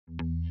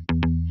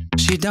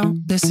She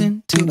don't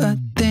listen to a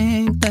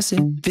thing unless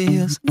it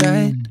feels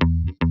right.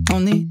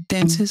 Only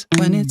dances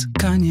when it's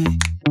Kanye.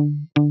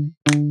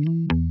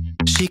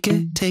 She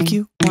could take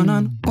you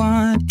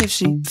one-on-one if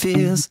she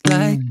feels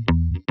like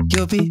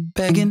you'll be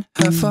begging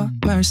her for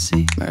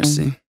mercy.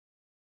 Mercy.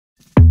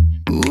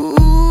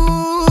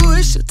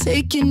 Ooh, she'll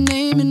take your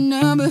name and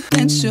number,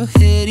 then she'll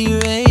hit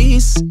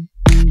erase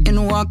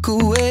and walk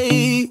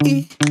away.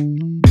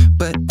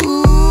 But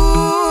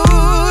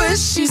ooh,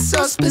 she's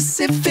so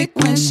specific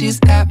when she's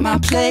at my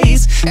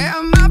place.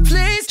 At my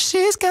place,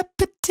 she's got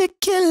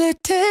particular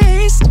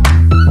taste.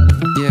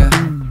 Yeah,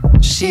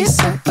 she's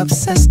so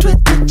obsessed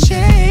with the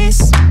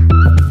chase.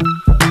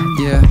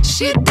 Yeah,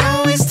 she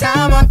don't waste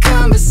time on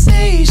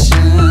conversations.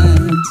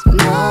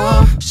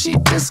 No, she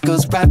just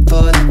goes right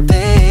for the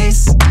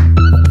base.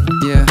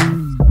 Yeah,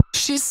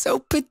 she's so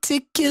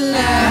particular.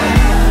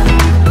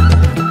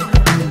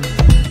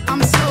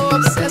 I'm so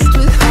obsessed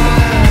with her.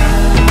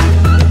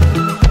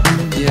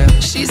 Yeah,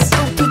 she's so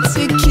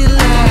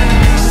particular.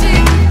 She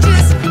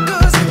just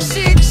goes,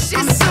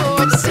 she's so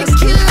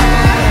particular.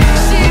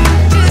 She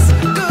just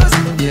goes,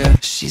 yeah,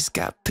 she's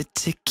got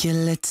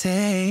particular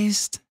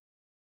taste.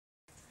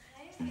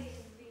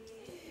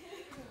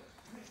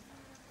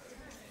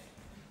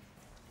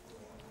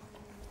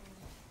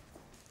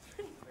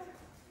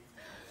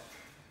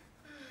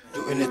 Do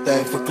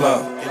anything for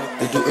clout.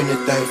 They do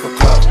anything for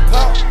clout.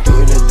 Do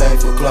anything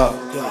for clout.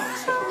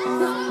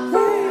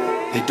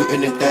 They do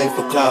anything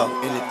for clout.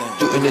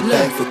 Do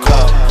anything for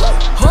clout.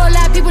 Whole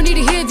lot of people need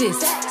to hear this.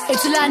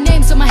 It's a lot of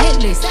names on my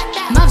hit list.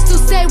 Mom still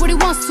say what he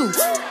wants to.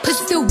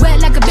 Pussy still wet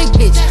like a big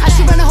bitch. I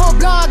should run a whole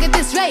blog at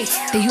this rate.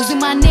 They using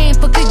my name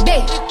for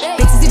clickbait.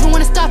 Bitches even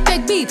wanna start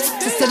fake beats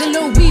to sell a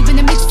little weave in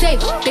the mixtape.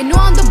 They know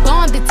I'm the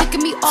bomb, they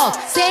ticking me off.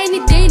 Say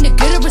anything to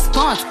get a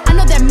response. I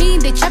know that mean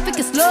they traffic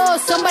is slow.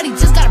 Somebody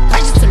just gotta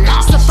purchase to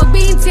launch. So for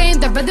being tame,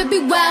 they'd rather be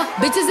wild.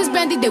 Bitches is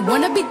brandy, they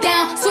wanna be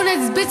down. Soon as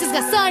these bitches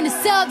got something to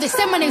sell, they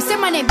say my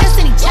name,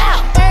 Destiny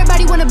Child.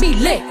 Everybody wanna be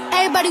lit,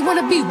 everybody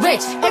wanna be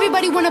rich,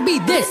 everybody wanna be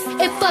this.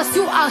 If us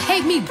you, I'll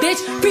hate me, bitch.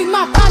 Bring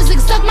my problems, like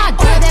suck my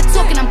dick. All that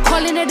talking, I'm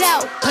calling it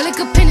out. Public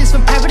opinions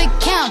from private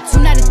accounts.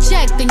 You not a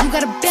check, then you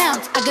gotta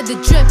bounce. I got the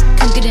drip,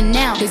 come get it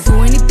now. They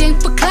do anything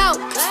for clout,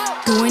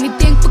 do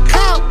anything for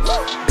clout.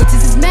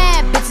 Bitches is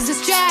mad, bitches is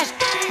trash.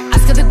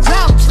 Ask her the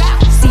grouch.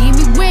 Seeing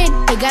me win,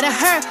 they gotta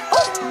hurt.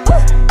 Ooh,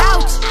 ooh,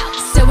 ouch.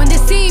 So when they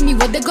see me,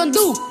 what they gon'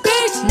 do?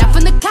 Bitch, not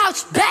from the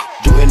couch, back.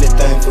 Do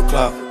anything for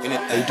clout.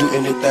 They do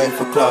anything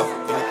for clout.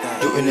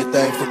 Do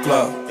anything for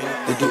clout.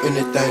 They do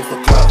anything for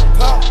clout.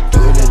 Do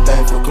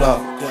anything for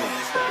clout.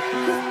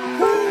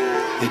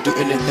 They do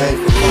anything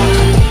for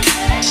clout.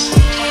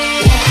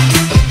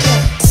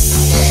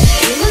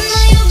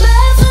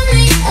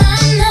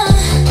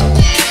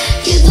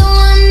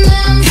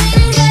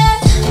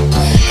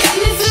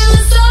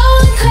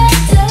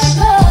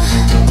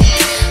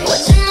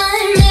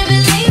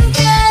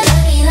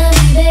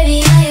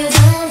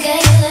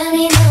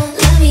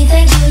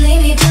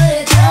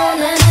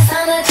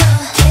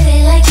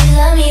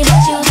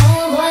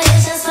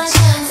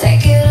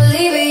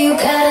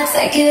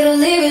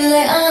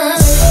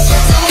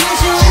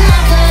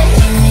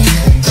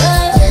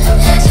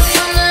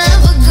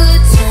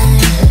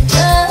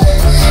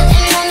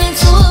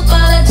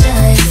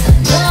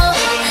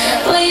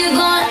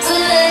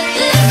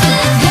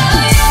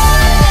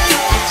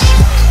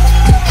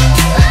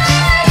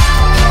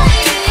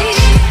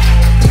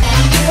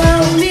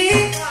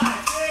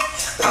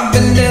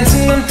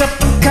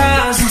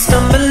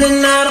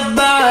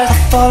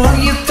 Follow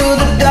you through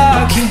the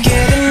dark, can't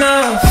get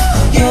enough.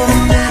 You're the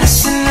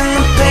medicine and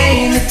the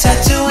pain.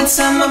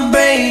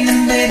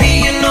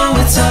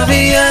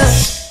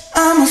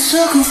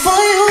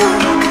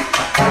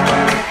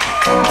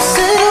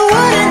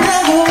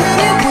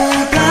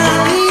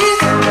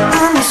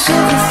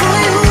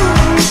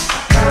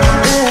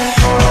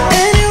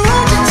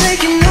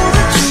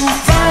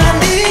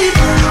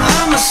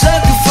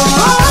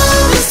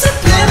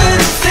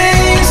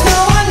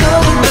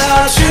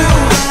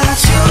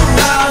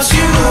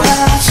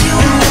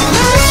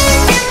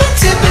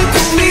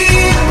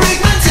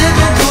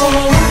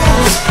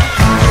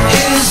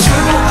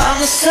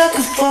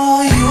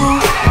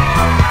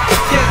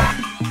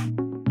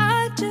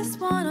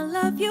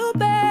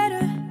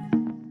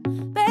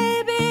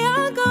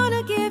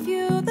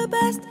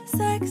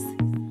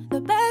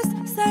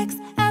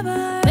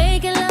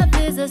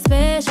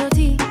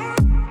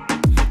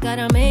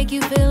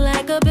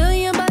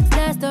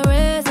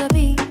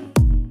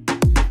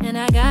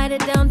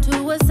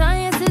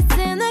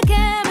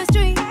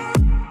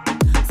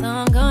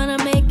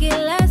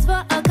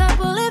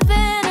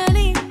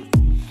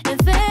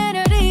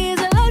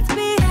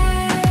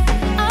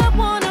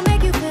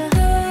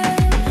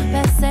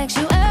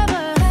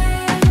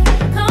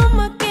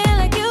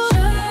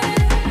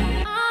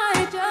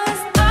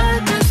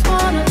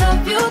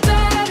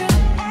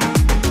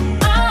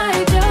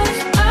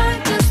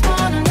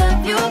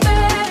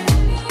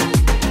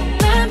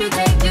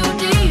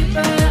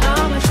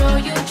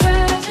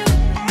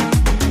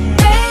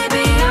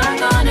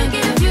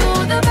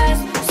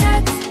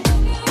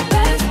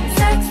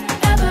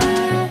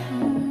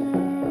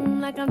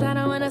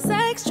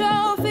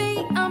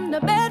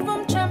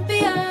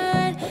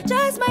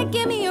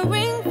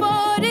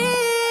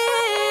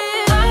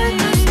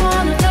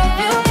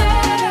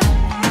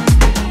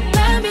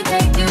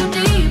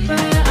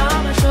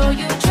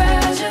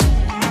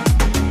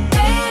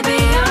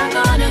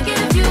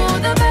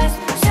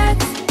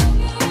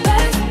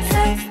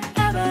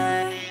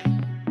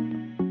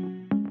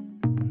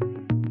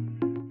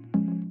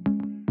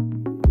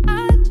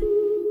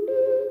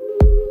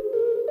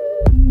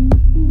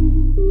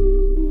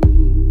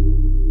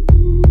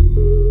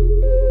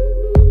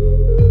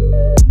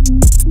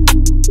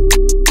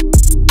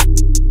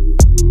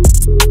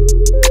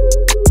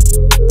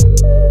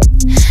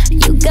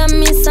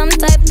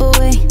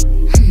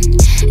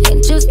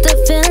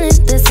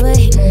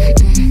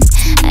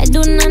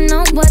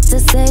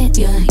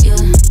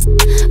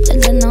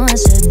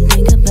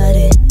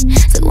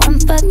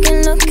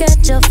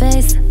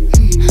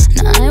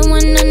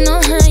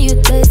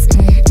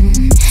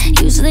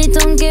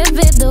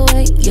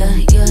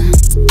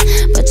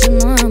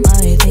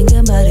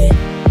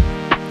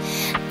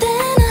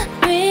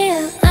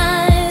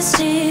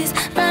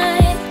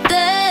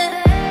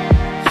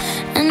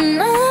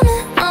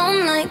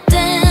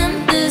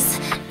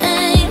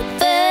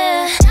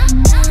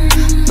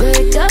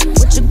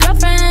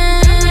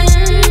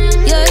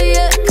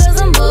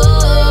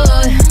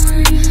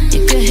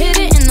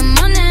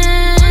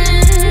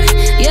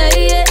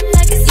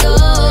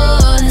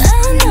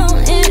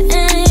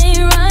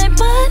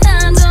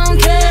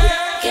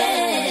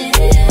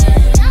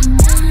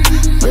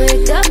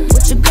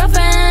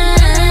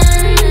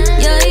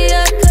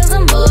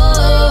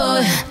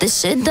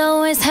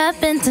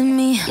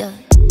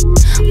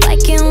 Why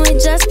can't we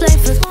just play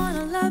for?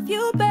 Wanna love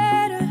you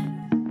better,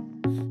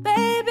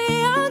 baby.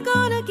 I'm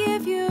gonna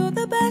give you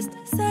the best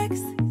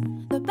sex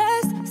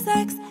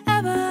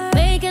ever.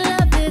 Making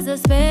love is a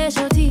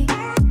specialty.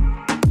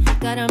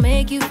 Gotta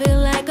make you feel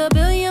like $1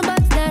 billion,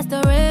 that's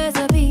the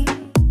recipe.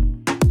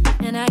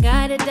 And I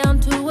got it down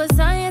to a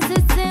science,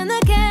 it's in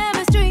the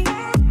chemistry.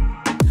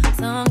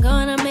 So I'm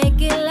gonna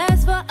make it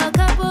last for a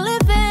couple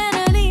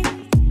infinities.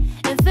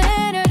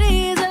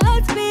 Infinities,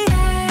 let's be.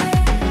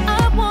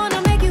 I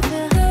wanna make you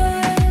feel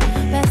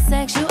best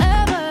sex you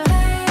ever.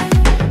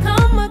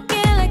 Come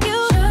again like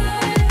you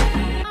should.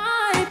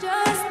 I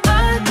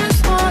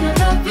just wanna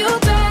love you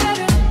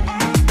better.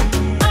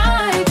 I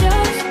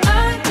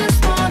just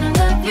wanna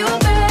love you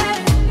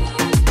better.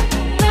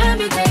 Let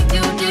me take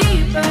you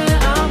deeper,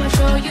 I'ma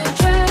show you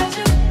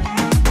treasure.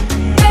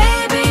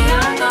 Baby,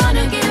 I'm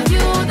gonna give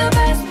you the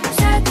best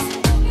sex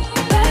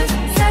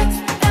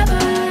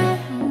ever.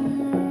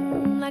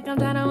 Like I'm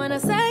trying to win a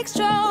sex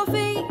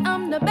trophy.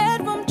 I'm the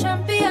bedroom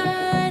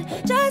champion.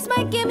 Just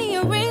might give me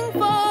a ring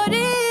for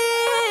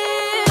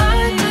this.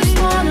 I just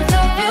wanna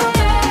love you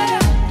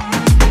better.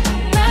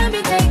 Let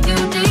me take you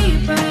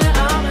deeper,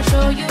 I'ma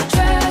show you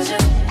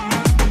treasure.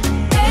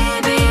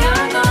 Baby,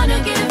 I'm gonna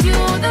give you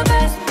the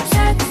best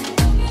sex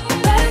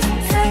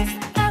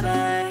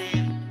ever.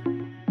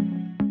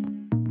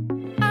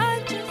 I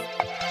just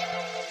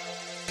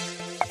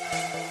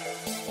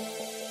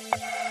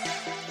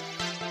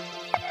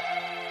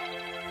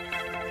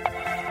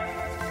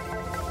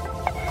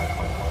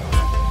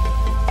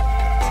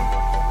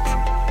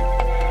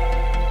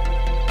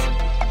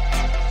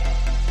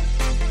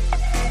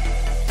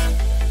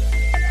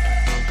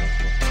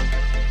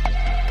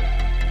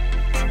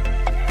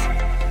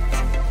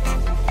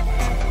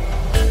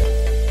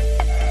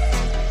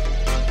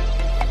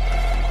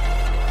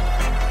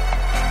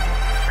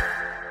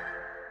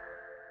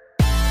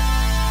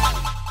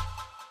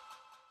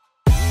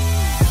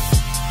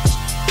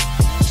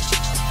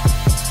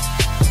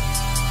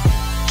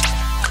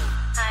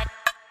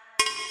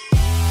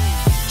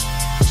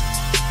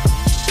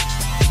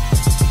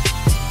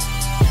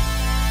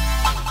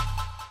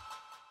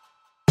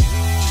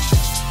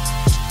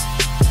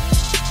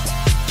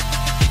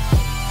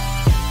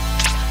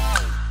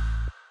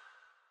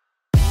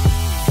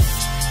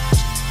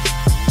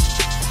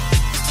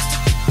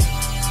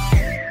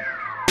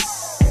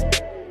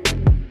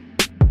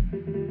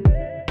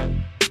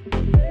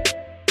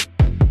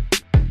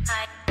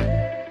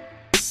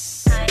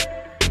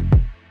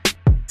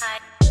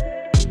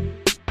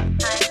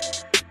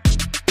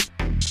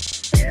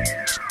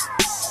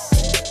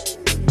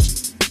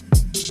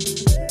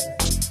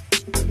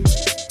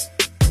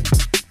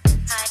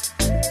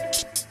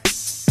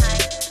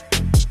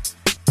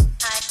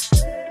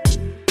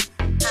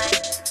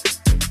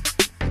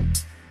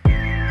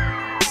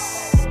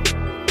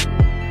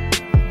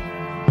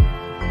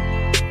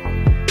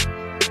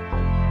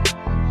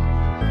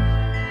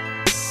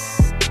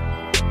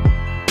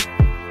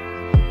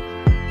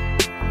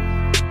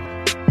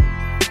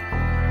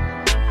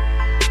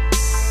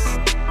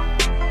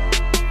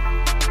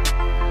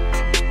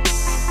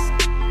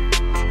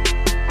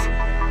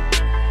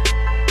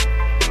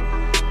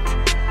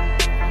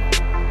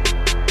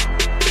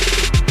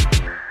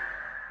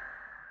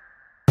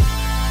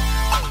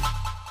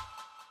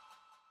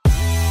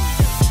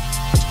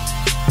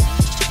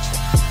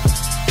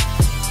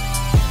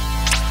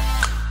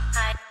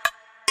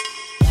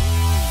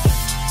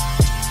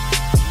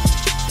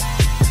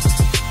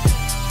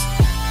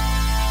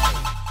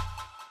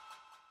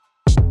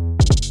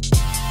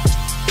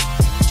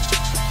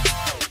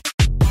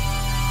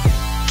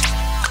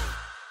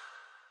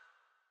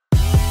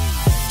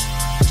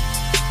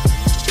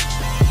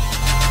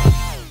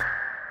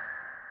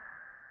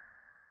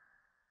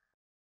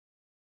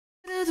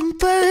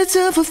birds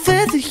of a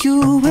feather,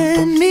 you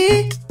and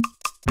me.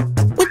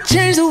 We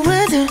change the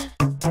weather,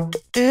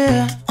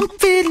 yeah. I'm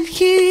feeling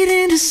heat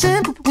in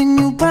December when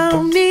you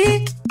found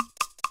me.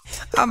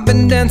 I've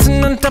been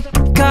dancing on top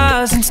of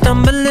cars and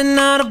stumbling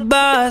out of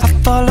bars. I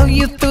follow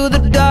you through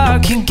the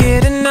dark, can't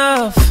get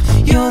enough.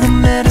 You're the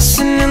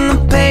medicine and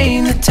the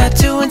pain, the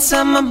tattoo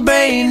inside my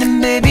brain.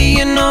 And baby,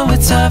 you know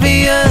it's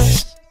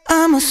obvious,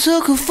 I'm a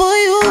sucker for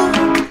you.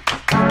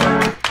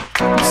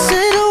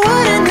 Say the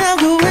word and I'll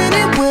go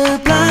anywhere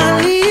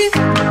blindly.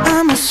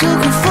 I'm a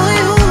sucker for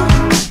you,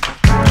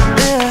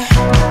 yeah.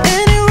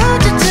 Any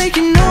road you take,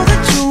 you know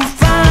that you'll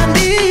find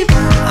me.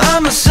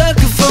 I'm a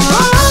sucker for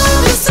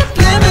all the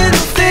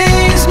subliminal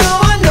things no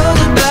one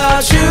knows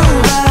about you,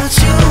 about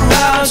you,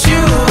 about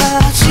you,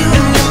 about you.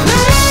 And you're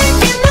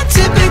making the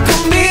typical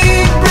me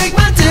break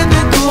my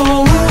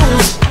typical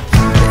rules.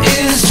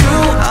 It's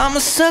true, I'm a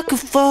sucker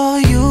for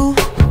you,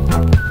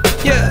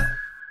 yeah.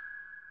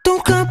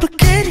 Don't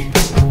complicate it,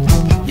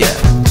 yeah.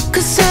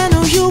 Cause I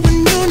know you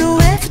and you know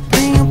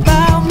everything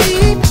about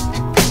me.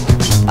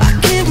 I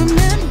can't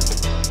remember.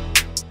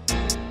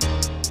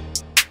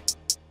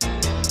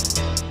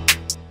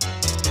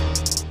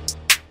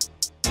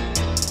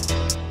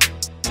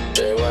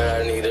 Jay, when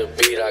I need a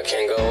beat, I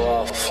can't go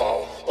off a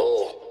phone.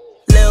 Ooh.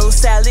 Lil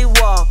Sally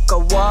Walker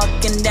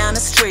walking down the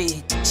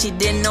street. She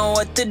didn't know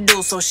what to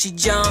do, so she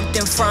jumped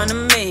in front of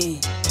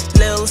me.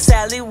 Little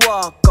Sally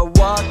Walker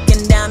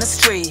walking down the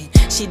street.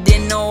 She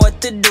didn't know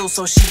what to do,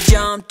 so she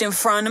jumped in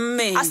front of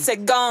me. I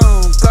said, go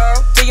on,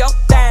 girl, do your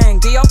thing,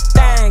 do your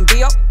thing, do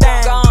your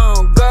thing. Go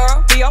on,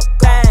 girl, do your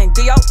thing,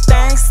 do your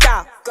thing.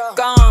 Stop.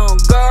 Go on,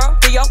 girl,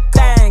 do your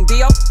thing, do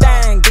your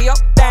thing, do your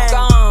thing. Go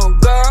on,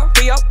 girl,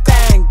 do your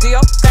thing, do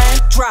your thing.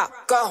 Drop,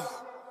 go.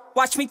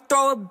 Watch me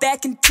throw it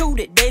back and toot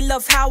it. They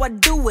love how I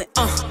do it.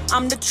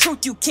 I'm the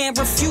truth, you can't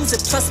refuse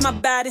it. Plus my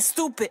body's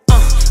stupid.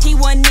 He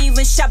wasn't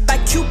even shot by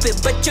Cupid,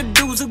 but your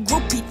dude's a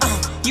groupie.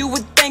 You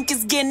would think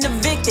it's getting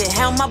evicted.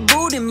 How my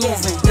booty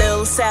moving?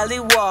 Little Sally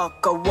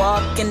Walker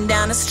walking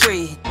down the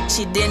street.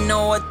 She didn't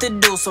know what to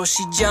do, so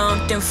she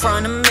jumped in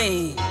front of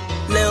me.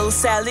 Little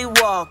Sally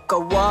Walker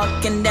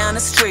walking down the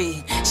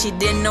street. She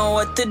didn't know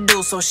what to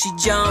do, so she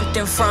jumped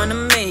in front of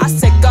me. I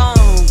said, go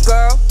on,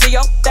 girl, do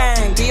your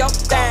thing, do your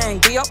thing,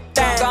 do your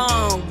thing. Go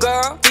on,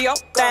 girl, do your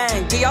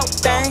thing, do your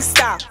thing.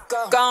 Stop.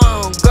 Go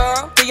on,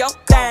 girl, do your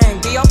thing,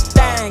 do your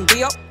thing, do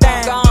your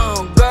thing. Go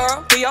on,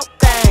 girl, do your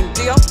thing,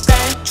 do your thing.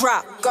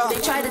 Drop. Go.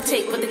 They try to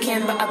take with the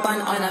camera up on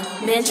them.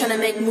 Man tryna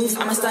make moves,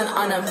 I'ma stun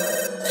on them.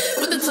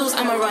 With the tools,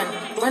 I'ma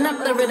run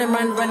up the rhythm,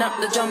 run up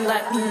the drum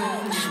like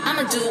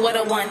I'ma do what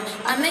I want.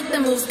 I make the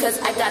moves cause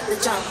I got the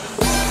jump.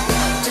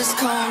 Just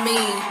call me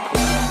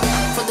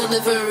for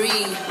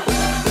delivery.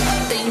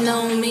 They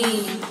know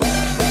me,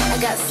 I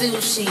got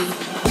sushi.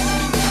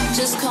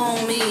 Just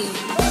call me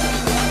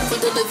for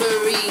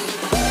delivery.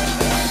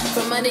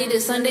 From Monday to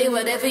Sunday,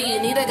 whatever you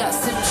need, I got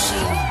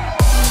sushi.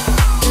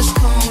 Just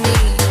call me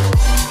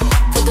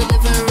for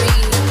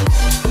delivery.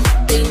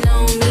 They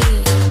know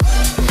me,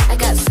 I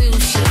got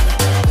sushi.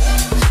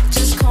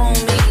 Just call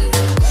me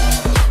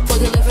for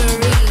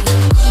delivery.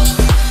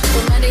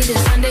 From Monday to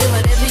Sunday,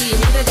 whatever you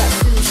need, I got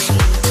sushi.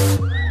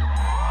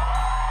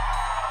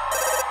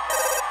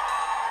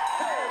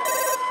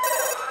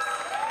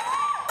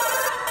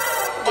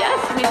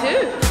 Yes, we do.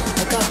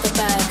 I got the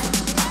bag,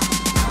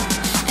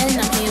 and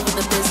I'm here with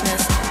the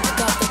business. I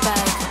got the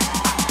bag,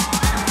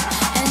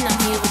 and I'm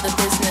here with the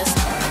business.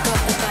 I got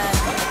the bag,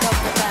 got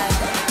the bag,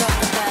 got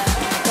the bag,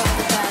 got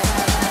the bag.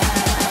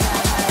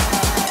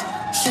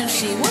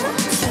 Sushi, what?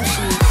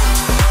 Sushi.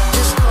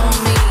 Just call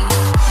me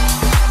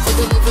for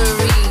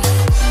delivery.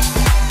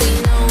 They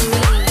know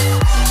me,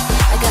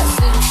 I got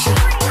sushi.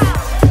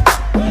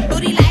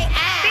 Booty like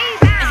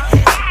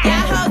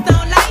y'all hoes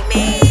don't like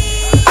me.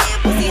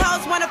 Pussy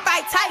hoes wanna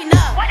fight, tighten up.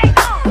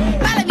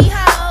 Follow me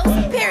hoes,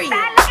 period.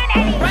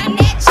 Run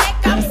that check,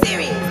 I'm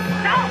serious.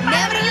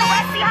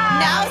 Nevertheless,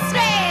 no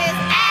stress.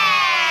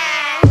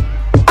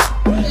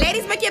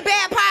 Ladies, make your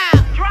bed pop.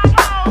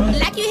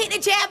 Like you hit the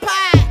jackpot.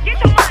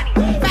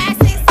 5,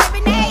 6,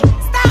 7, 8.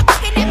 Stop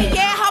looking at me,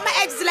 yeah, hold my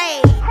edges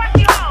laid.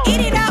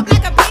 Eat it up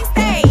like a big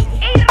steak.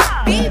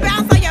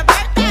 B-bounce on your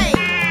birthday.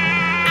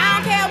 I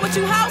don't care what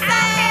you hoes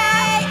say.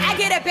 I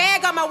get a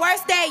bag on my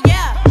worst day,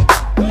 yeah.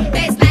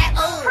 Face like,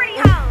 ooh.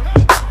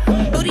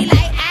 Booty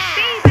like,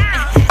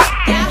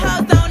 y'all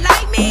hoes don't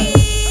like me.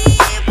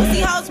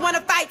 Pussy hoes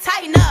wanna fight,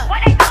 tighten up.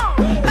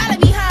 Follow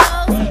me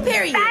hoes,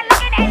 period.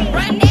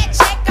 Run that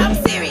check, I'm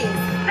serious.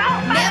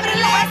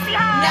 Nevertheless,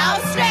 no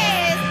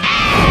stress.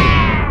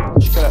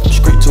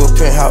 Straight to a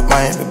penthouse,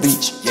 Miami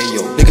Beach. Yeah,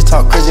 yo. Niggas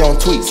talk crazy on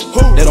tweets.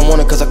 They don't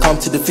want it cause I come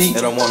to defeat.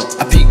 They don't want it.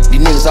 I peek,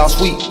 these niggas all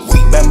sweet.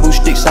 Bamboo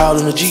sticks all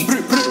in the Jeep.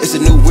 It's a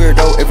new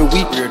weirdo every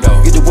week. Get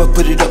the work,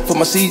 put it up for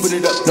my seeds.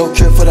 No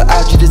cure for the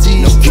IG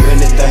disease. Do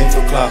anything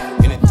for clout.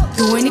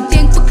 Do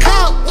anything for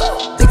clout.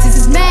 Bitches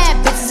is mad,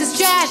 bitches is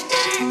trash.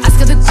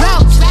 Oscar the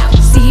Grouch.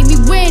 See me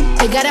win,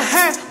 they gotta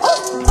hurt.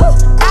 Ooh, ooh,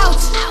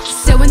 ouch.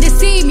 So when they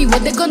see me,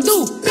 what they gon'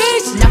 do?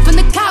 Bitch, not from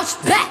the couch,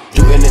 back.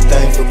 Do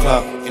anything for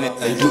clout.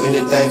 They do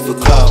anything for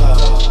clout.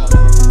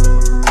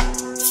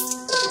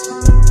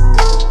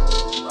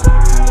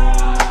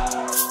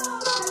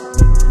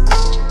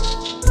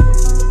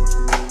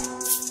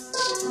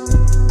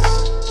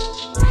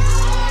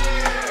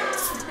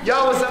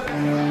 Yo, what's up?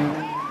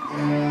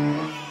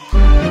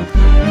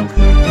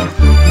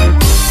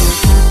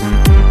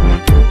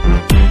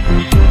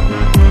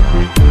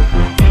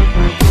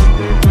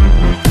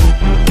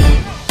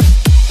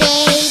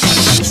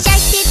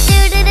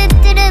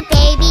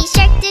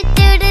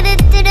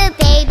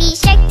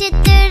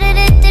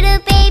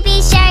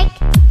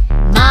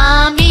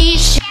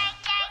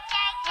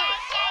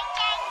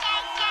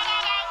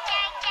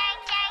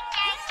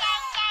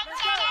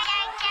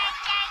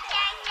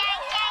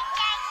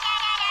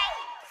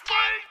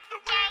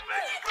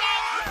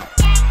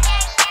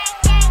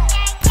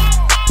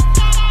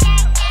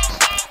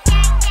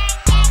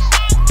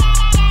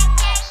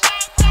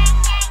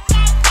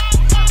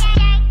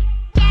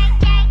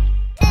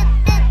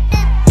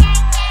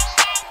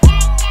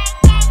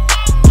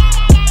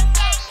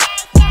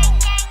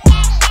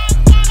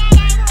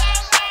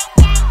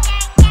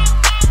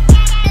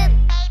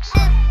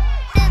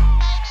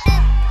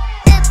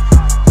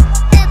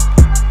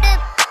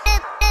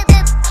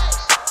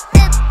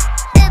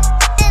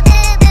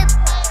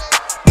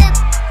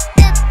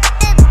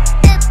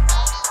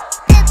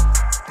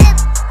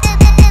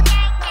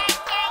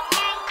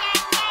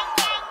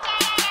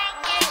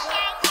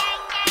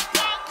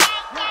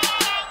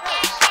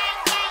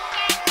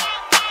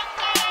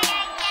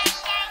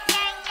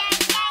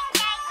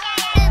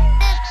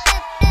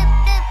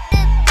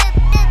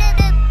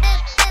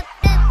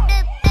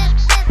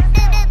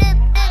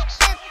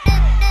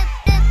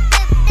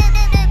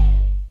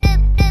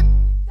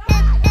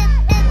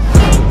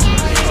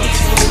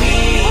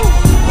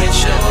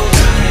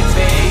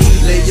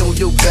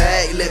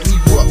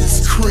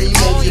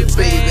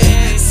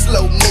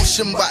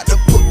 I'm about to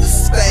put the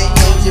stain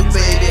on you,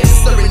 baby.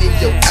 Staring in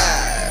your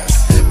eyes,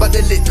 about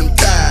to let them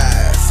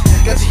thighs.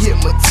 Got you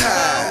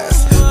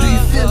hypnotized. Do you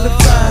feel the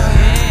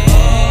vibe?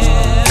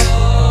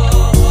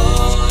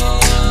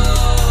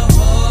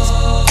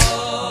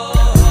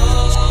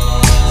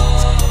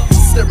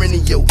 Staring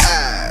in your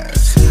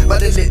eyes, about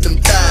to let them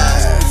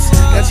thighs.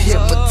 Got you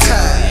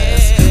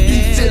hypnotized. Do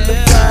you feel the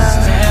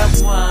vibe?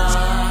 Step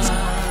one,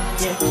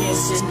 you're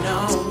kissing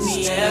on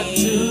me. Step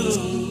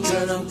two,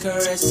 girl, I'm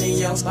caressing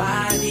your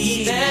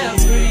body. Step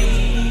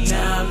three,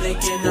 now I'm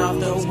licking off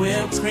the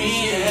whipped cream.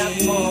 Step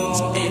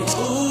four, and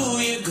ooh,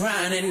 you're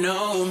grinding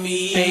on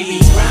me. Baby,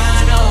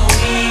 grind on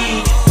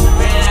me.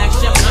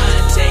 Relax your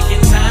mind, take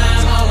your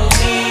time on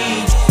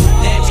me.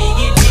 Let me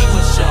get deep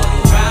with shorty,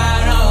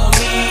 ride on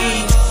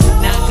me.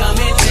 Now come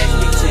and take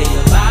me till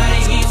your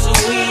body gets so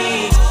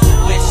weak.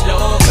 With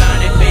slow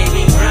grinding,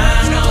 baby,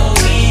 grind on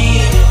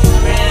me.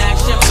 Relax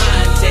your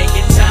mind, take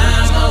your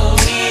time on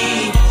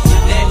me.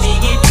 Let me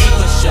get deep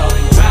with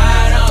shorty,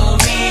 ride on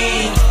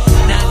me.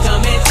 Now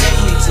come and take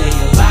me till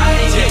your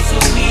body gets so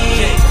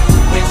weak.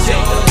 With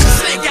slow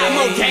grinding, got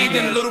more game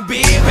than a little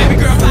bit, baby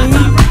girl, bye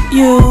bye.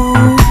 You,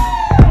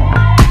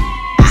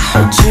 I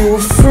heard you a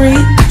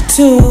freak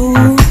too.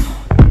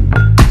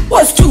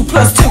 What's 2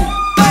 plus 2? 4,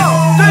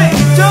 3,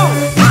 2.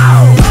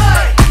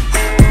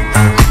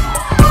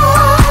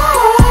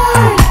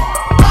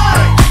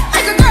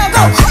 Make a girl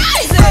go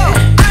crazy.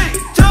 3,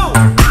 2.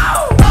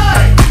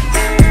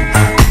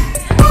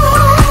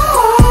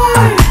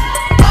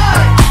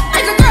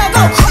 Make a girl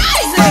go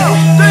crazy.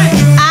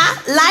 I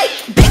like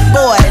big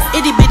boys,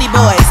 itty bitty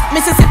boys,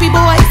 Mississippi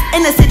boys,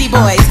 and the city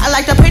boys. I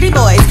like the pretty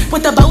boys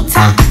with the bow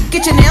tie.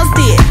 Get your nails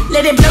did,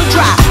 let it blow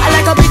dry. I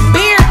like a big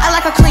beard, I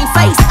like a clean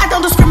face. I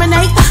don't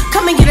discriminate,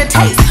 come and get a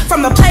taste.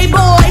 From the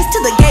playboys to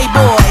the gay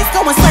boys,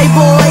 go and slay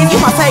boys, you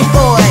my fave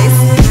boys.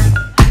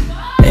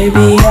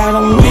 Baby, I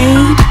don't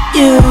need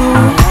you.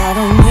 I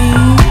don't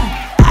need.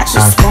 I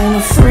just wanna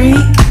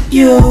freak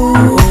you.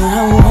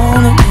 I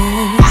wanna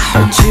be. I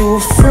heard you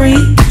a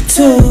freak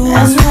too.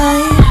 That's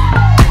right.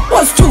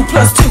 What's 2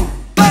 plus 2?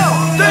 4,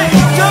 3,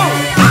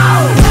 2.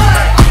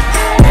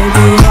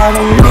 Baby, I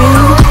don't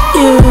need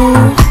you.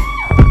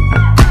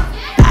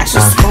 I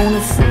just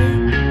wanna freak.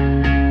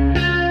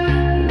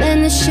 Man,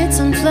 this shit's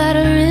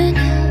unflattering.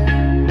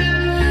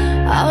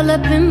 All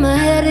up in my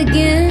head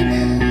again.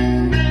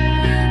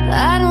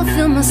 I don't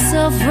feel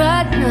myself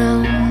right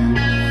now.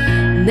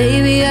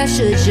 Maybe I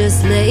should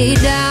just lay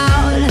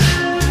down.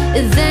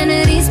 If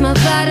vanity's my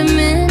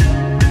vitamin,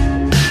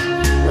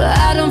 but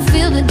I don't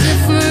feel the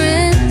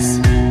difference.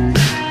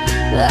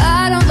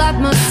 I don't like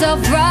myself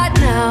right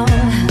now.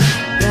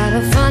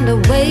 Gotta find a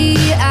way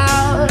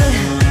out.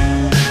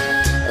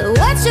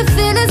 What you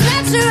feel is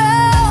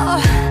natural,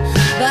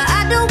 but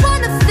I don't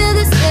wanna feel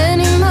this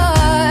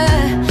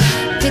anymore.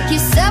 Pick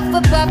yourself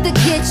up off the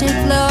kitchen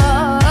floor.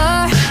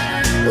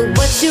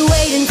 What you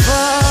waiting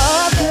for?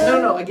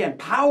 No, again,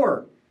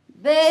 power.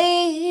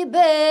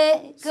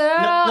 Baby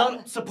girl.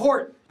 No,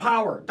 support,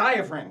 power,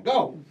 diaphragm,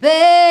 go.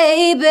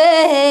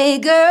 Baby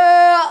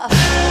girl,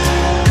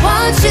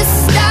 won't you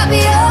stop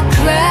your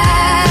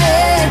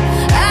crying?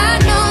 I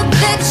know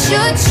that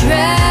you're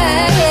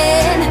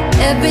trying.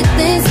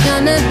 Everything's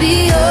gonna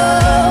be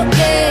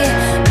okay.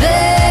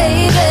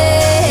 Baby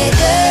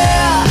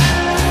girl,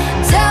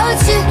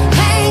 don't you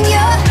hang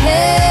your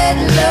head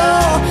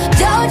low.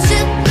 Don't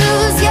you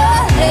lose your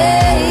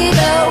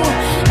halo.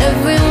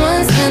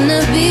 Everyone's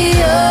gonna be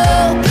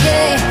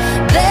okay.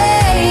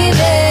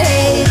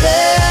 Baby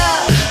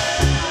girl.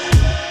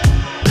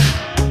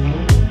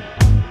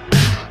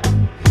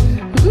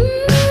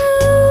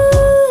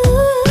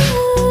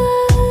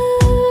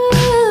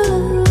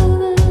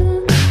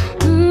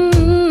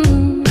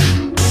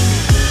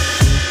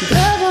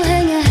 Girl, don't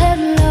hang your head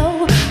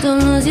low.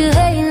 Don't lose your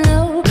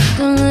halo.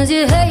 Don't lose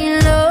your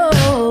halo.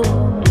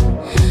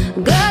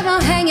 Girl,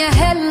 don't hang your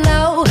head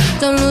low.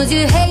 Don't lose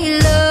your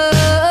halo.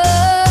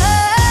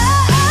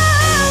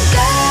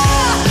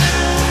 Girl,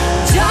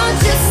 don't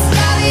just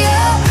stop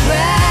your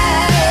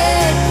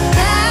crying.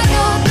 I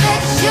know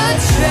that you're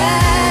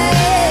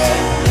trying.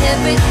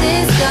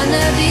 Everything's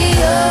gonna be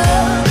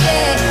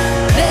okay.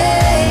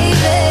 Baby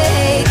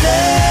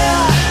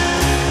girl,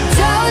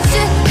 don't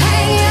you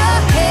hang your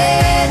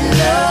head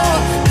low.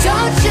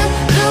 Don't you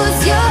lose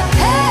your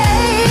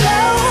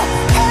halo.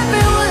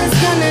 Everyone's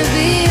gonna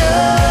be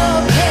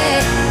okay.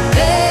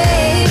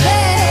 Baby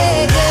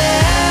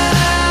girl,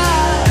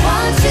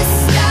 won't you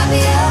stop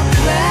your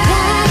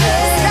crying?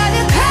 Stop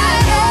your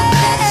crying.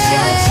 That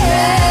you're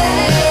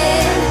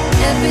trying.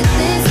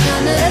 Everything's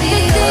gonna be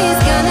baby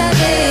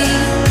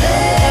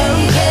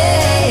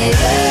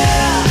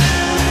girl.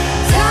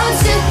 Don't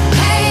you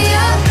hang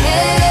your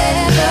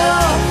head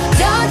low.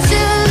 Don't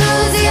you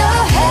lose your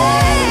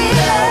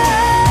halo.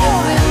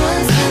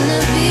 Everyone's gonna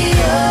be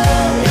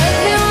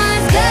okay.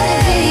 Everyone's gonna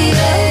be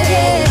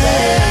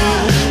okay.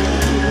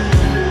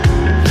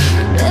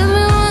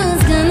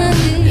 Everyone's gonna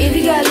be. If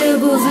you got little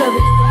boobs, love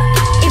it.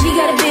 If you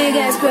got a big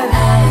ass grab it.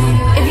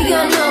 If you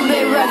got no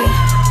baby, rock it.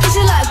 It's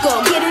your life, go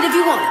get it if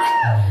you want it.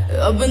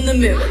 up in the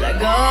mirror like,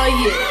 oh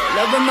yeah.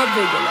 Loving my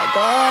figure like,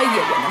 oh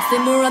yeah. When I see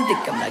more, I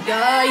think I'm like,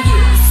 oh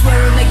yeah.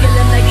 Swear I make it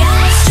look like,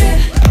 ah, shit.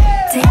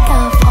 Take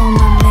off all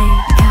my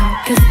makeup,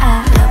 cause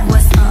I love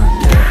what's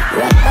under it.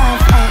 Rub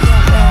off all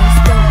your walls,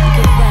 don't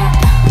get that,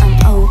 I'm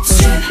over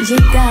it.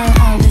 Jiggle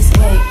all this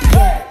weight,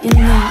 yeah, you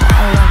know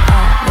I love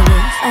all of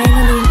it.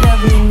 Finally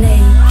love me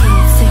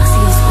naked,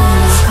 sexiest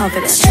woman,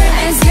 confident.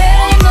 It's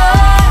getting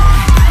more,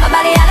 my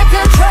body out of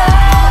control.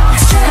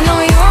 I know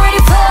you're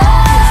ready for it.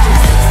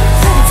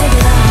 Let me take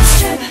it off.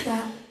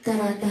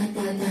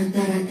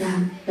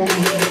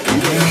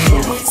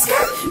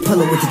 Pull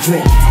up with the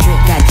drip,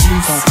 got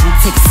juice,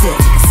 take a sip.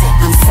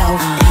 I'm so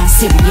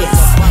serious,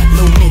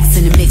 no mix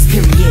in the mix,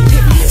 period.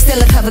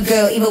 Still a cover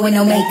girl, even with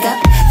no makeup.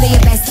 Live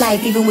your best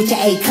life, even with your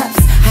A cups.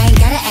 I ain't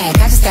gotta act,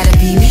 I just gotta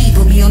be me.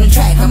 Put me on the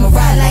track, I'ma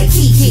ride like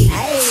Kiki.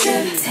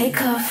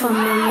 Take off all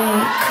my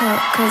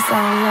makeup, cause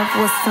I love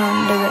what's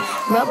under it.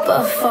 Rub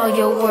off all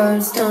your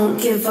words, don't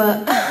give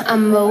up,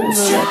 I'm over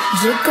it.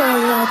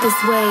 Jiggle all this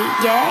way,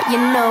 yeah, you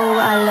know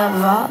I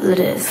love all of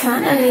this.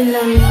 Finally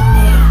love me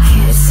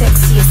naked,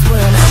 sexiest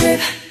world.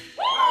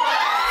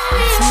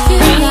 You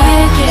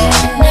like it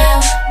now,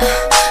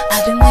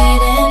 I've been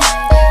waiting.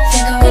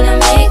 Think I'm gonna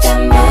make that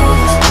move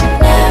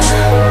now.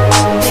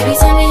 Baby,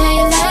 tell me how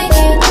you like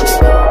it.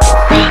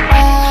 I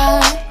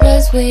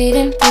was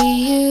waiting for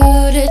you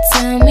to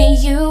tell me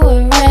you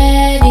were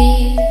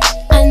ready.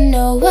 I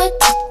know what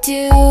to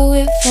do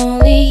if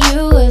only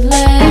you would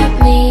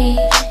let me.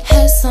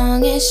 As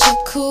long as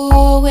you're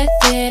cool with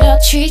it, I'll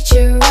treat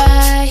you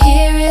right.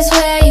 Here is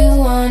where you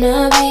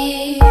wanna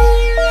be.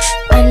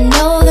 I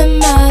know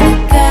them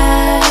other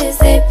guys,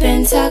 they've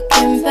been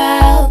talking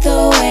about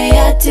the way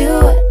I do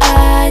what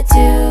I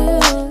do.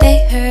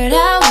 They heard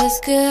I was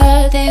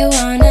good, they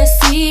wanna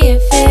see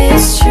if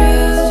it's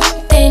true.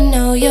 They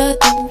know you're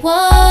the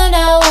one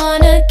I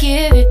wanna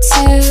give it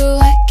to.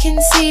 I can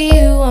see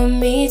you want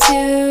me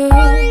too.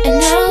 And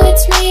now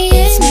it's me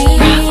and you.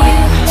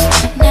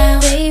 Now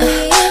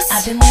baby,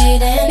 I've been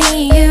waiting for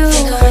you.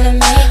 Think I wanna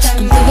make that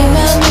move. I'm thinking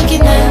about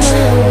making that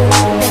move.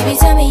 Baby,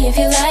 tell me if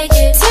you like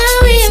it. Tell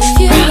me if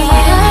you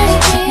like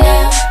it.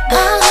 Now,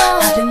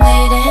 I've been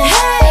waiting.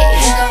 Hey,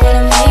 think I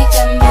wanna make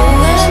that move.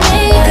 Wanna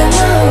make that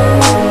move.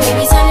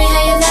 Baby, tell me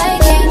how you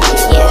like it.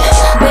 Yeah,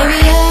 baby,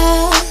 I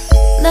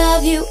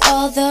love you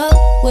all the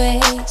way.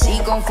 Si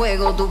con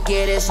fuego tú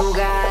quieres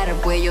jugar,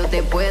 pues yo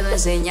te puedo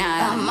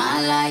enseñar.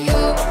 Amala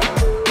yo.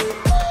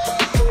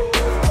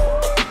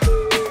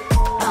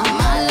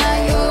 Amala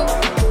yo.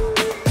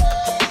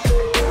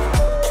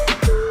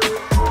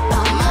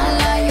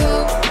 Amala yo.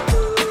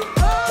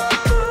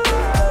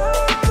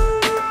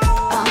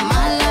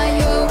 Amala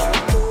yo.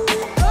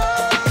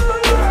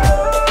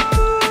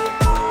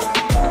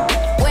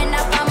 Buena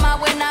fama,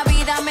 buena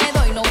vida me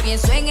doy. No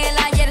pienso en el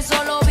ayer,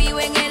 solo vivo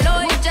en el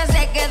hoy. Muchas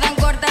se quedan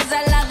cortas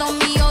al lado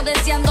mío,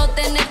 deseando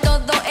tener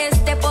todo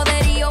este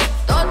poderío.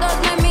 Todos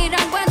me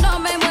miran cuando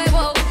me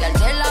muevo, que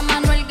alce la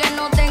mano el que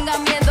no tenga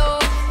miedo.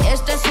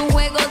 Esto es un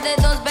juego de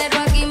dos, pero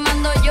aquí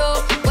mando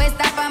yo. Pues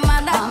esta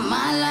fama da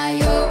amala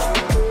yo.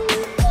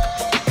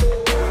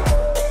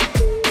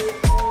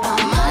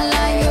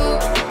 Amala yo.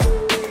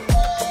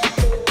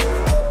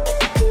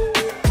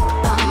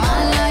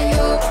 Amala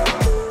yo.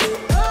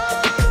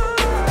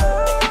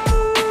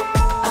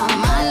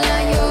 Amala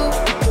yo.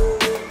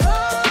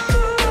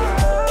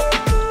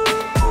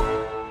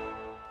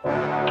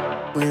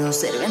 Puedo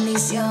ser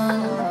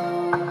bendición,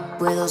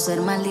 puedo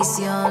ser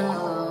maldición.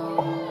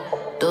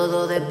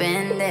 Todo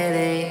depende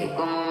de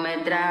cómo me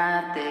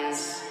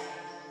trates.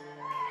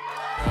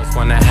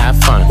 Wanna have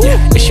fun,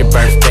 it's your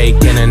birthday,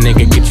 can a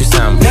nigga get you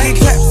something? Now you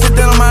clap, sit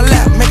down on my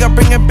lap, make her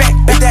bring it back.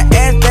 If that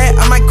ass that,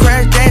 I might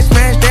crash that,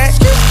 smash that.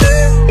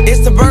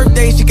 It's the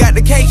birthday, she got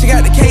the cake, she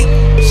got the cake.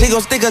 She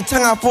gon' stick her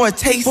tongue out for a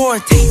taste,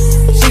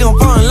 She gon'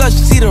 fall in love,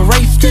 she see the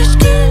race.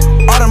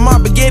 All the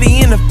mob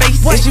spaghetti in the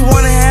face. If she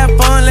wanna have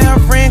fun, let her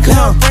friend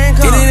come.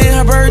 It ain't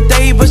her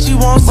birthday, but she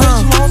wants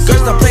some. Girl,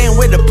 stop playing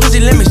with the pussy,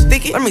 let me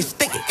stick it.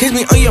 Kiss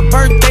me on your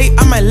birthday,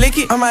 I might lick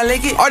it.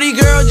 All these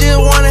girls just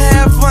wanna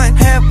have fun.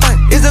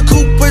 It's a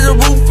coupe with a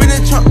roof in the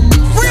trunk.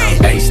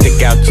 Hey,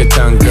 stick out your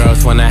tongue,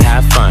 girls wanna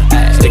have fun.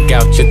 Stick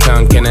out your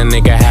tongue, can a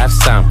nigga have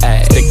some?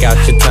 Stick out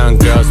your tongue,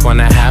 girls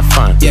wanna have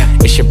fun.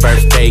 It's your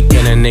birthday,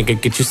 can a nigga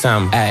get you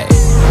some?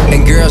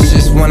 And girls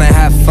just wanna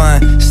have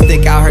fun.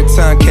 Stick out her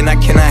tongue, can I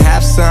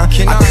have some?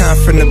 I come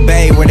from the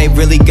Bay where they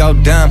really go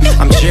dumb.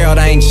 I'm Gerald,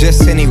 I ain't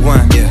just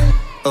anyone.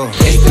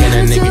 Hey, can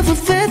a nigga Of a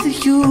feather,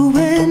 you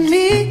and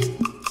me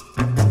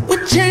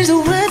would change the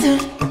weather.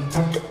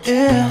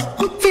 Yeah,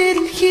 I'm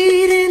feeling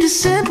heat in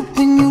December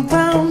when you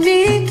found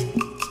me.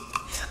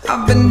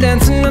 I've been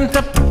dancing on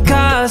top of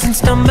cars and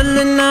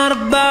stumbling out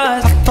of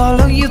bars. I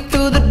follow you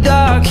through the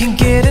dark, can't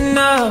get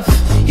enough.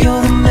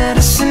 You're the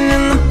medicine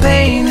and the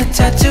pain, the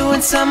tattoo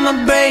inside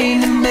my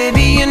brain. And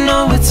baby, you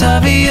know it's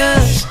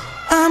obvious,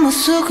 I'm a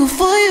sucker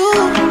for you.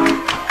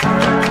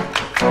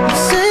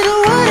 Say the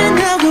word and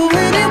I'll go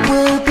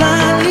anywhere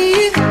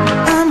blindly.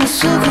 I'm a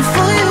sucker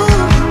for you.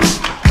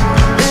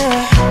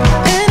 Yeah,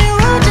 any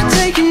road you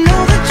take, you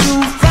know that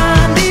you'll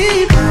find me.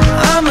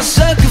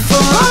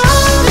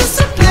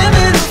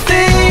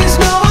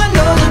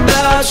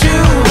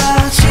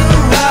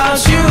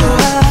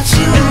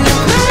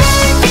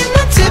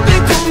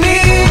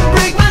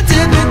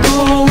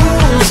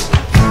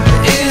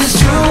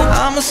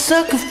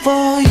 sucker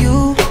for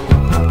you.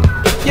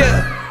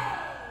 Yeah.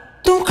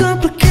 Don't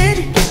complicate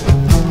it.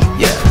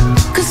 Yeah.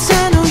 Cause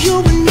I know you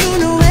and you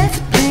know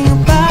everything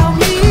about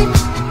me.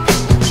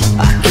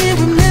 I can't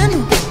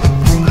remember.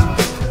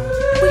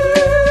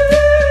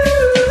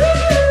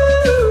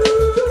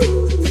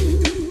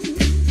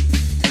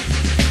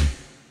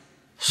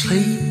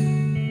 Sleep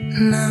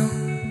now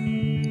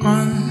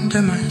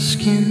under my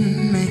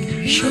skin.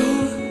 Make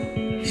sure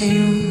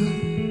you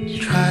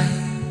try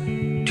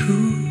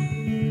to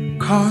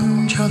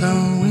conjure the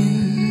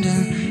wind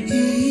and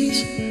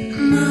ease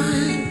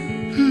my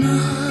mind.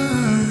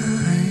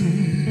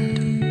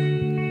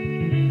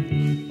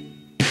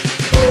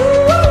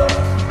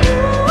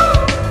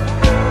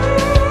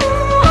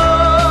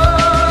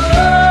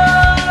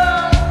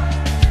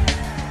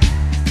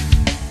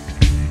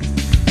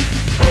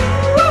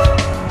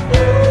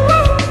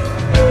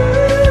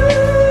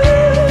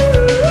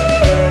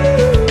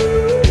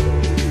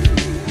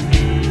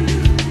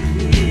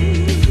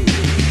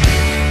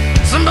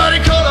 Somebody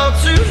call out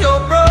to your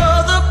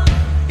brother.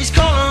 He's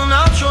calling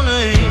out your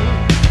name.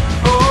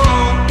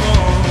 Oh,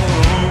 oh.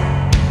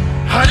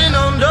 Hiding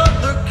under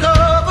the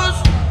covers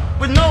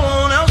with no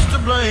one else to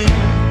blame.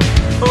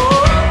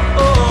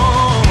 Oh,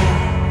 oh.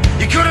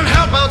 You couldn't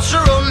help out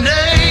your own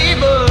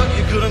neighbor.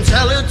 You couldn't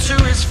tell it to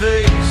his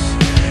face.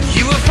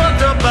 You were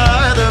fucked up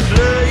by the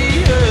blame.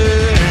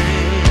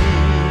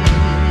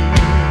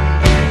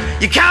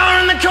 You cower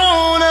in the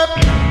corner,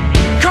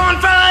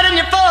 corn-fried in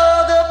your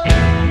father.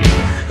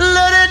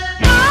 Let it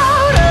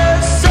out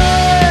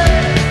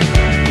inside.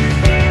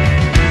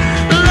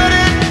 Let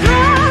it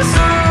pass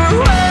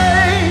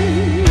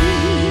away.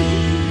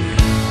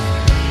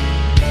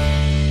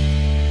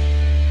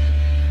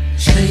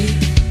 Sleep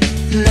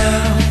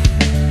now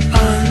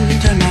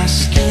under my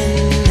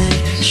skin.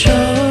 Make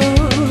sure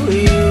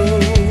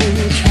you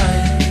try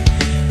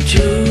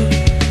to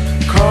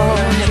call.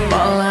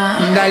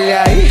 Dale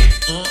ahí,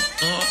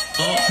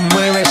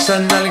 mueve esa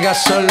nalga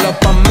solo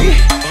pa' mí.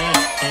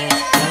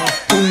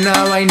 Una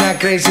vaina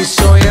crazy,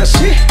 soy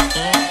así.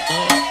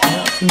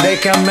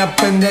 Déjame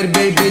aprender,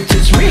 baby,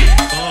 teach me.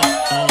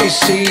 Y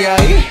sigue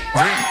ahí.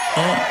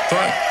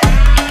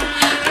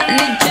 I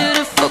need you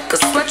to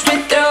focus, watch me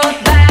throw it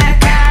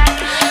back.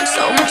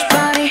 So much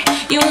body,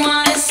 you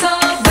want it so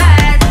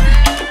bad.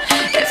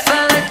 If I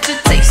let you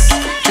taste,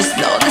 just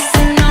know this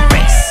ain't no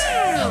race.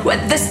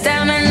 With this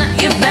stamina,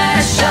 you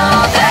better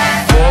show that.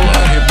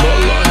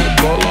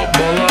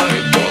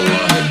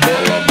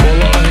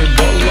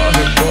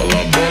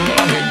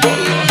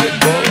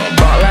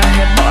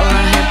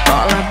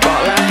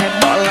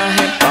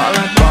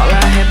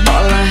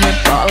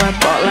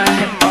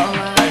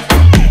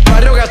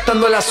 Barrio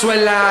gastando la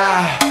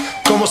suela,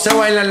 como se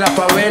baila en la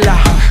favela.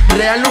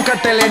 Real nunca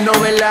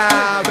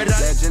telenovela, ¿verdad?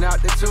 Legend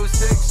out the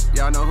 2-6,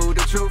 y'all know who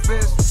the truth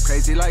is.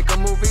 Crazy like a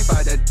movie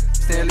by the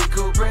Stanley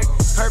Kubrick.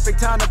 Perfect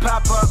time to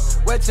pop up,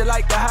 wet you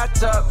like the hot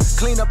tub.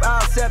 Clean up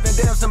aisle 7,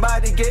 damn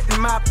somebody getting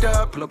mopped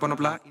up. Pull up on the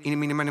block, eeny,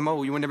 meeny, miny,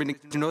 mo. You and everything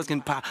you know it's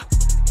getting pop.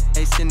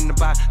 Hey, sitting in the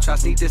box, try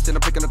to sneak this, then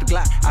I'm picking up the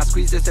Glock. I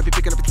squeeze this, they be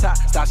picking up the top.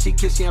 Stop, she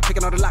kiss, she, I'm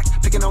picking all the locks.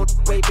 Picking on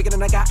way bigger than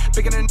I got.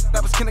 Bigger than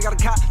that was kidding, got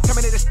a cop.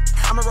 Terminator,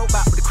 I'm a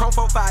robot with the chrome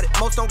 4-5.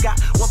 Most don't got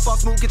one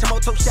false move, get your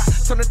moto shot.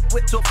 Turn the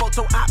whip to a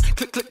photo op.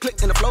 Click, click, click,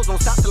 and the flows don't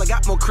stop till I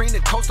got more cream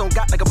than coast don't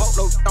got like a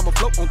boatload. I'ma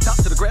float on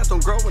top till the grass don't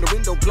grow and the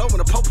wind don't blow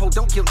and the popo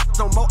don't kill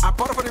no more. I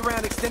bought a 40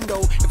 round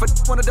extendo. If I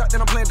wanna duck,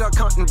 then I'm playing duck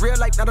hunting.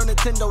 Real life, not on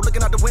Nintendo.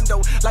 Looking out the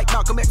window like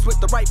Malcolm X with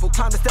the rifle.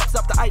 Climb the steps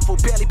up the Eiffel.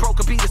 Barely broke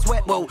a beat, it's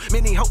wet, whoa.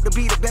 Many hope to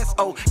be the best,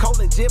 oh.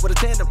 Colin jib with a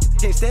tandem,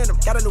 can't stand them.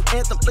 Got a new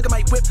anthem. Look at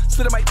my whip,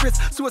 slit on my wrist.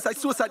 Suicide,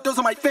 suicide, those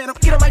are my phantom.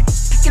 Get on my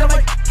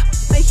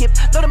hip,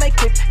 load on my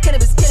clip.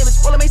 Cannabis,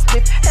 cannabis, roll on my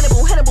split.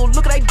 Hannibal, Hannibal,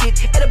 look what I did.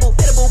 Edible,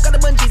 edible, got the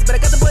bungees, but I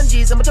got the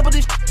bungees. I'ma double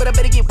this, but I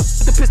better get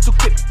with the pistol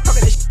clip.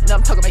 Talking that shit, now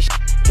I'm talking my shit.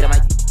 Get on my,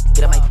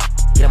 get on my,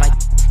 get on my,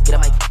 get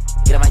on my,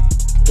 get on my,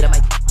 get on my,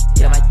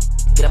 get on my,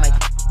 get on my,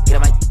 get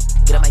on my, get on my,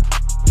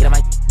 get on my,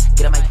 get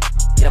on my,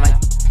 get on my,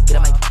 get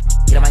on my,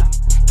 get on my,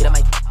 get on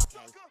my.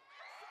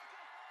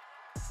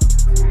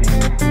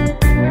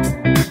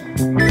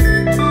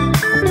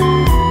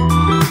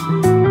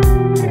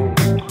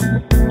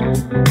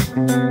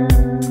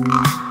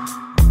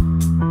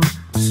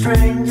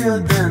 Stranger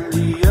than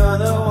the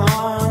other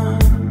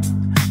one,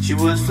 she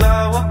was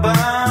flower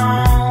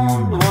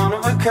bound, one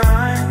of a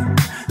kind,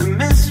 the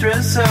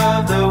mistress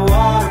of the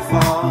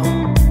waterfall,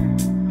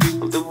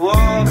 of the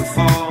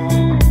waterfall,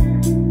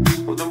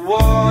 of the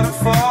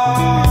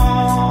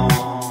waterfall.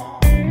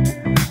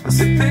 I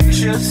see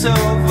pictures of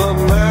a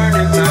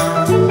burning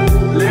town.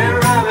 Little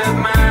rabbit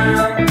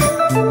man,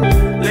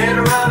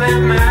 little rabbit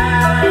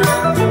man,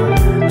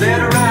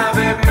 little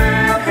rabbit man.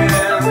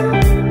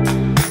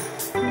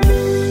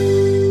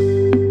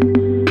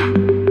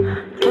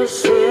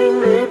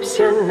 Kissing lips,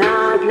 you're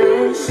not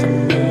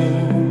listening.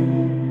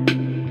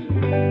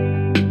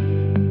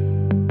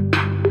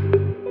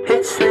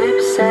 It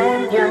slips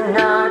and you're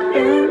not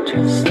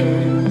interested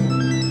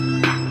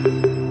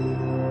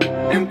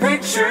in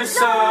pictures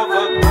of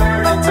a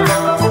burning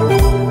town.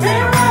 Little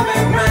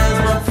rabbit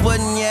man, one foot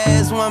in your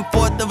ass, one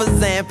 1/4 of a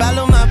Zan.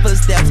 Follow my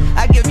footsteps,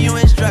 I give you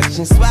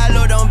instructions.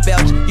 Swallow, don't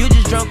belch. You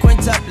just drunk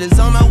quintuplets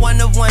on my 1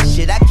 of 1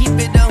 shit. I keep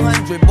it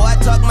 100. Boy, I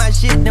talk my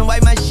shit, then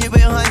wipe my shit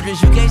with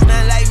hundreds. You can't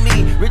stand like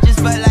me, rich as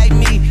fuck like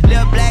me.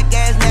 Little black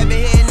ass, never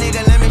head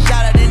nigga. Let me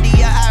shout out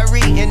India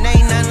Irie. And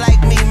ain't none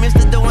like me.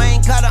 Mr.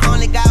 Dwayne Carter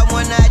only got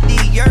 1 ID.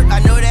 Yerp, I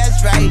know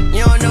that's right.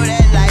 You don't know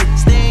that life.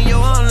 Stay in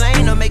your own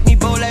lane, don't make me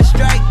bowl that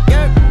strike.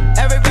 Yerp,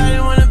 everybody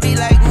wanna be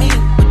like me,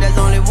 but there's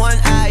only 1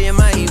 eye in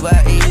my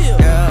EYE.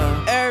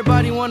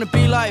 Everybody wanna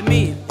be like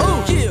me.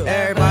 Ooh,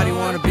 everybody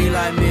wanna be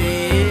like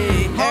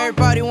me.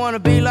 Everybody wanna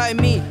be like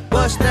me.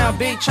 Bust down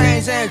big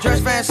chains and dress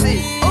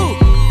fancy. Ooh,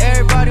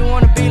 everybody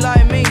wanna be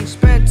like me.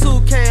 Spent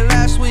 2K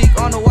last week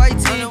on the white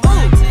tee.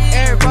 Ooh,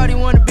 everybody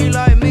wanna be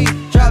like me.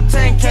 Drop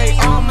 10K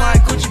on my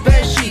Gucci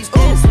bed sheets.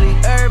 Ooh,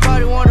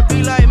 everybody wanna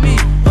be like me.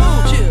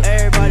 Ooh,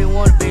 everybody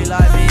wanna be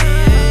like me.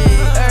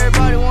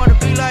 Everybody wanna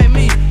be like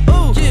me.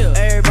 Ooh,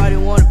 everybody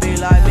wanna be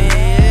like me.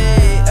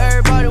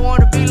 Everybody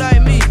wanna be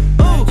like me.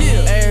 Ooh,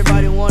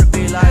 everybody wanna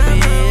be like me.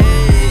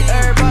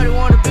 Everybody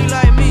wanna be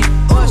like me.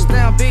 Bust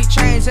down big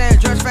chains and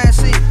dress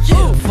fancy.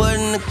 Foot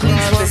in the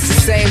club. It's the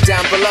same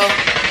down below.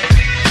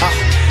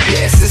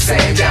 Yeah, it's the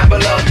same down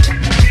below.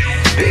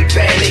 Big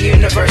Bang, the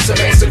universal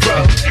makes to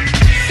grow.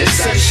 The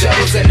sun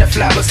shows and the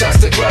flower starts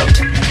to grow.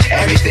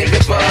 Everything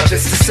above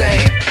is the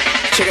same.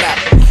 Check it out.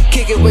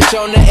 Kick it with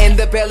Jonah in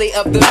the belly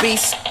of the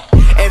beast.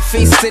 And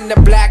feast in the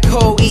black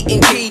hole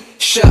eating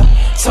Keisha.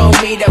 Told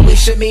me that we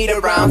should meet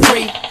around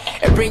 3.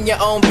 And bring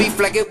your own beef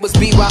like it was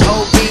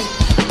BYOB.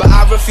 But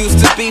I refuse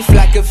to beef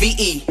like a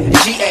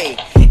VEGA.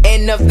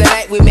 End of the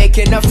night we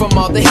making up from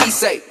all the he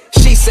say.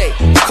 She say,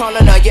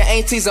 calling all your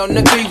aunties on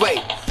the 3-way.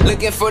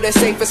 Looking for the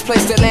safest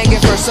place to land,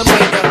 give her some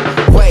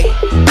way.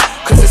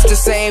 Cause it's the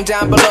same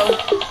down below.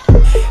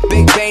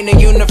 Big Bang, the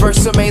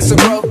universal means to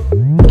grow.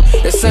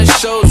 The sun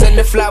shows and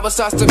the flower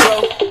starts to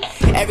grow.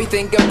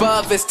 Everything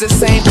above is the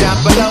same down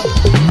below.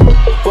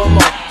 One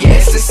more, yeah,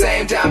 it's the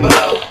same down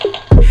below.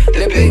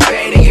 The Big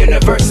Bang, the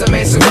universal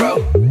means to grow.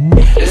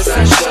 The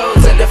sun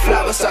shows and the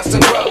flower starts to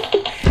grow.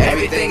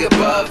 Everything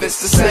above is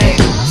the same.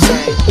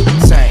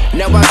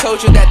 Now I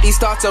told you that these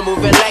thoughts are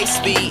moving light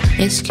speed.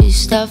 It's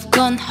cause I've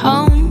gone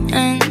home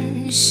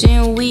and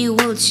soon we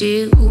will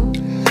chill.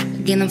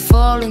 Again I'm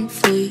falling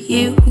for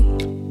you.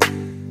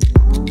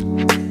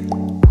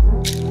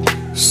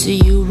 So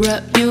you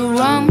wrap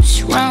your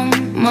arms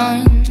round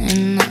mine,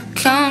 and I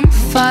can't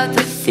fight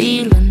the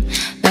feeling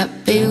that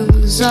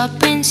builds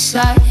up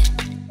inside.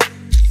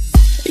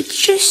 It's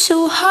just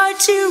so hard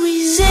to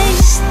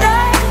resist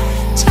that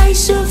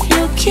taste of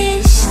your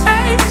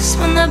kisses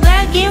when they're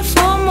begging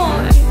for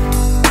more.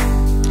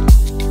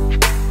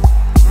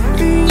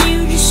 And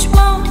you just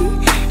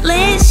won't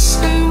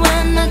listen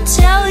when I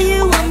tell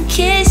you I'm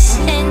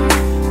kissing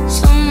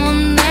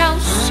someone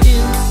else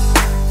too.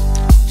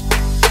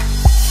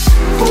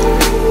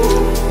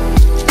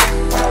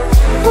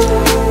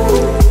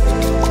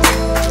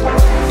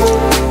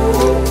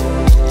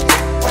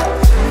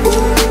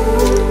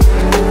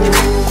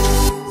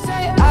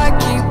 I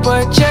keep a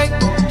check.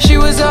 She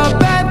was a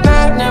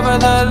bad,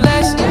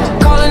 nevertheless.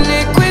 Calling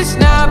it quits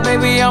now,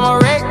 baby, I'm a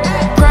wreck.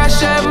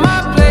 Crash at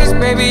my place,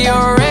 baby, you're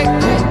a wreck.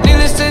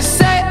 Needless to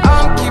say,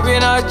 I'm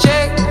keeping a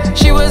check.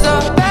 She was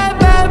a bad,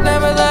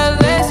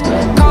 nevertheless.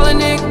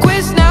 Calling it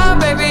quits now,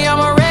 baby, I'm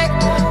a wreck.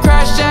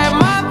 Crash at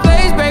my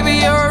place, baby,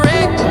 you're a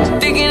wreck.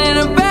 Thinking in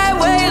a bad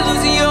way,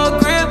 losing your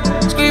grip.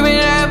 Screaming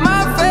at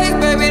my face,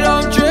 baby,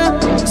 don't trip.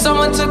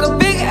 Someone took a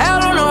big L,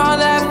 don't know how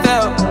that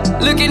felt.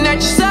 Looking at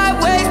you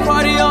sideways,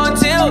 party on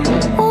tilt.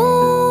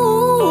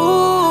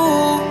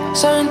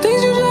 Certain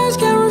things you just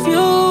can't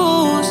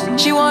refuse.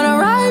 She wanna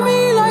ride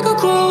me like a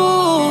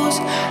cruise,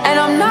 and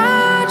I'm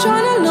not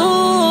trying to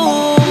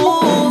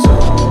lose.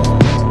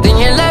 Then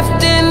you're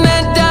left in the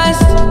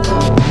dust,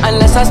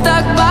 unless I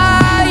stuck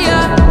by ya.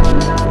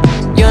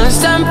 You're a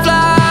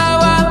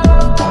sunflower.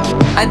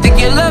 I think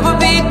your love would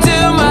be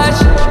too much,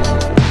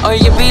 or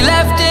you'd be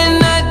left in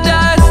the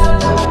dust,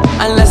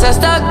 unless I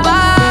stuck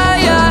by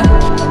ya.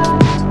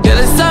 You're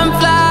the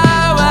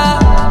sunflower.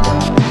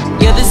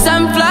 You're the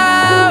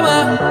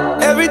sunflower.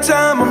 Every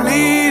time I'm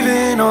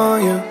leaving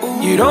on you,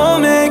 you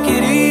don't make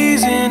it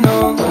easy,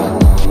 no.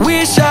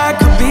 Wish I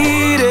could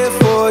be there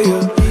for you.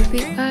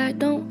 Baby, I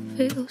don't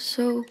feel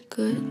so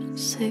good.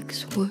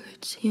 6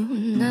 words you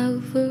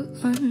never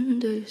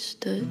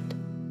understood.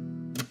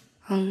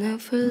 I'll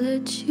never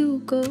let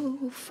you go.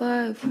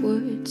 5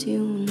 words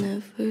you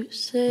never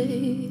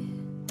say.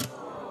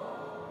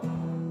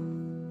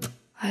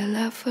 I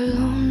laugh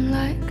alone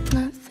like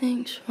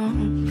nothing's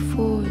wrong.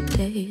 4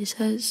 days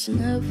has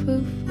never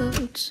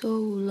felt so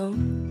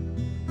long.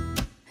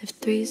 If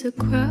 3's a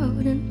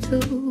crowd and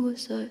 2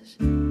 was us,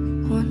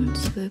 1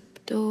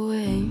 slipped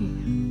away.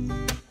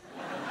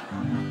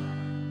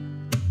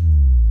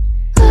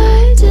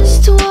 I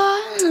just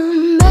wanna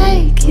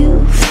make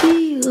you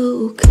feel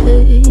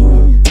okay,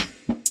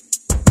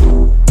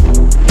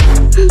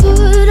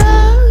 but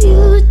all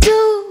you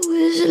do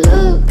is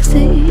look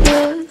the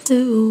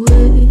other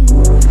way.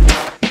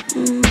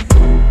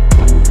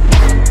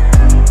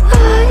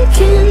 I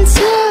can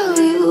tell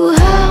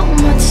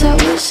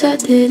I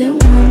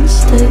didn't wanna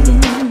stay.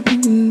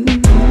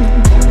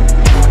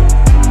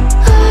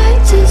 I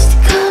just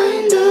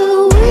kinda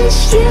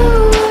wish you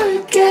were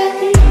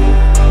gay.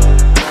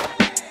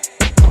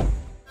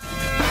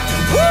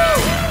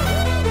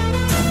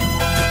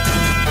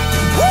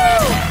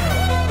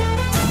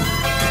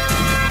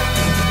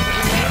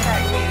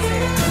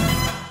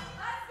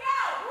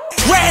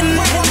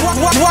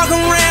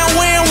 Walking around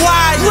wearing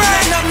wires.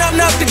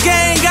 Up the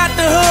gang, got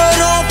the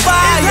hood on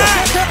fire.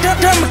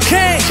 I'm a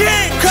king.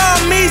 Call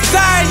me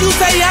sire. You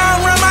say I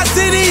don't run my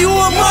city, you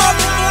a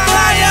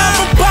motherfucker. I'm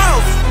a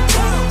boss.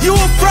 You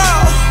a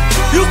fraud.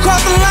 You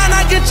cross the line,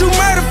 I get you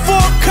murdered for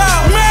a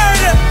call.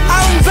 Murder.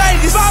 Out in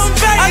Vegas.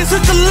 I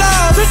took a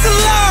loss.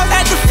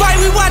 At the fight,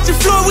 we watching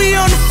floor. We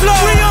on the floor.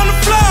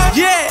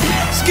 Yeah.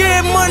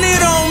 Scared money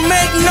don't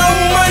make no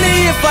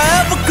money. If I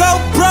ever go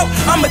broke,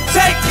 I'ma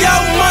take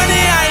your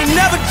money. I ain't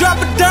never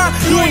drop a dime.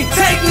 You ain't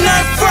take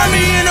nothing from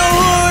me in the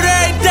hood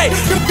every day.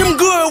 Them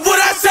good, what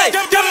I say?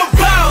 Them a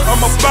boss.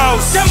 I'm a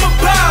boss. Them a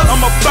boss.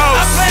 I'm a boss.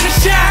 I play the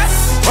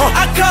shots.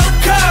 I call the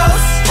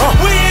calls.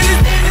 We in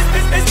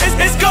this,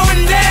 it's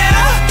going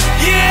down.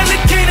 Yeah,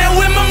 look at that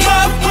with my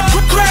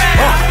motherfucking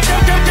crowd.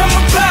 Them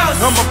a boss.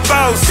 I'm a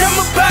boss. Them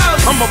a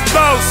boss. I'm a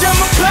boss.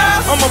 Them a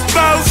boss. I'm a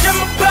boss.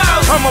 Them a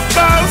boss. I'm a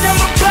boss. Them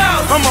a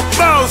boss. I'm a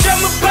boss. Them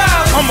a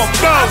boss. I'm a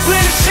boss. I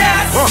play the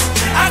shots.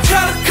 I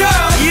call the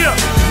calls. Yeah.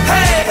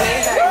 Hey.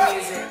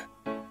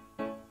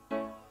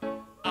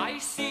 I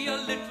see a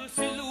little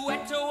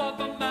silhouette of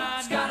a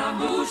man.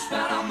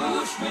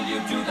 Scaramouche, will you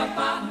do the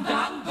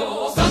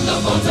fandango?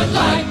 Thunderbolt and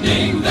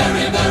lightning,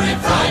 very, very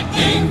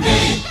frightening me.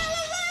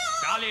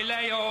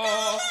 Galileo,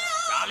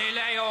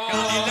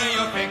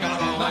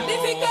 Figaro.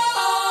 Magnifico!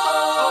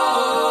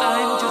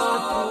 I'm just a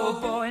poor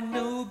boy,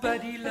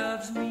 nobody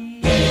loves me.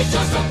 He's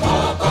just a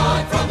poor boy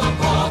from a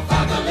poor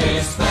family,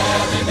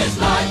 sparing his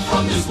life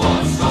from this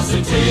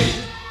monstrosity.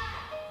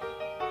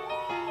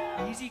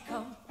 Easy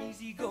come,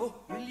 easy go,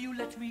 will you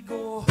let me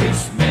go?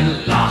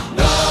 Bismillah,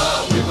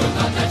 no, we will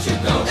not let you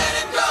go. Let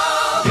him go!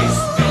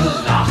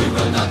 Bismillah, we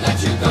will not let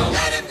you go.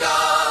 Let him go!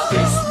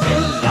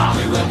 Bismillah,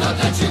 we will not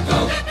let you go.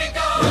 Let me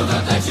go! We'll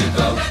not let you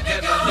go. Let me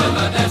go! We'll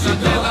not let you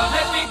go.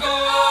 Let me go!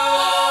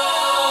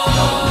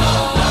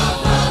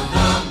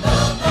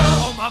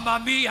 Oh, mamma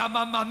mia,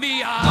 mamma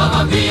mia.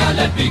 Mamma mia,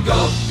 let me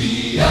go.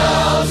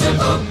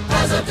 Beelzebub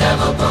has a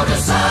devil put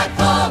aside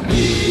for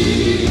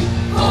me,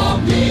 for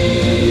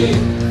me.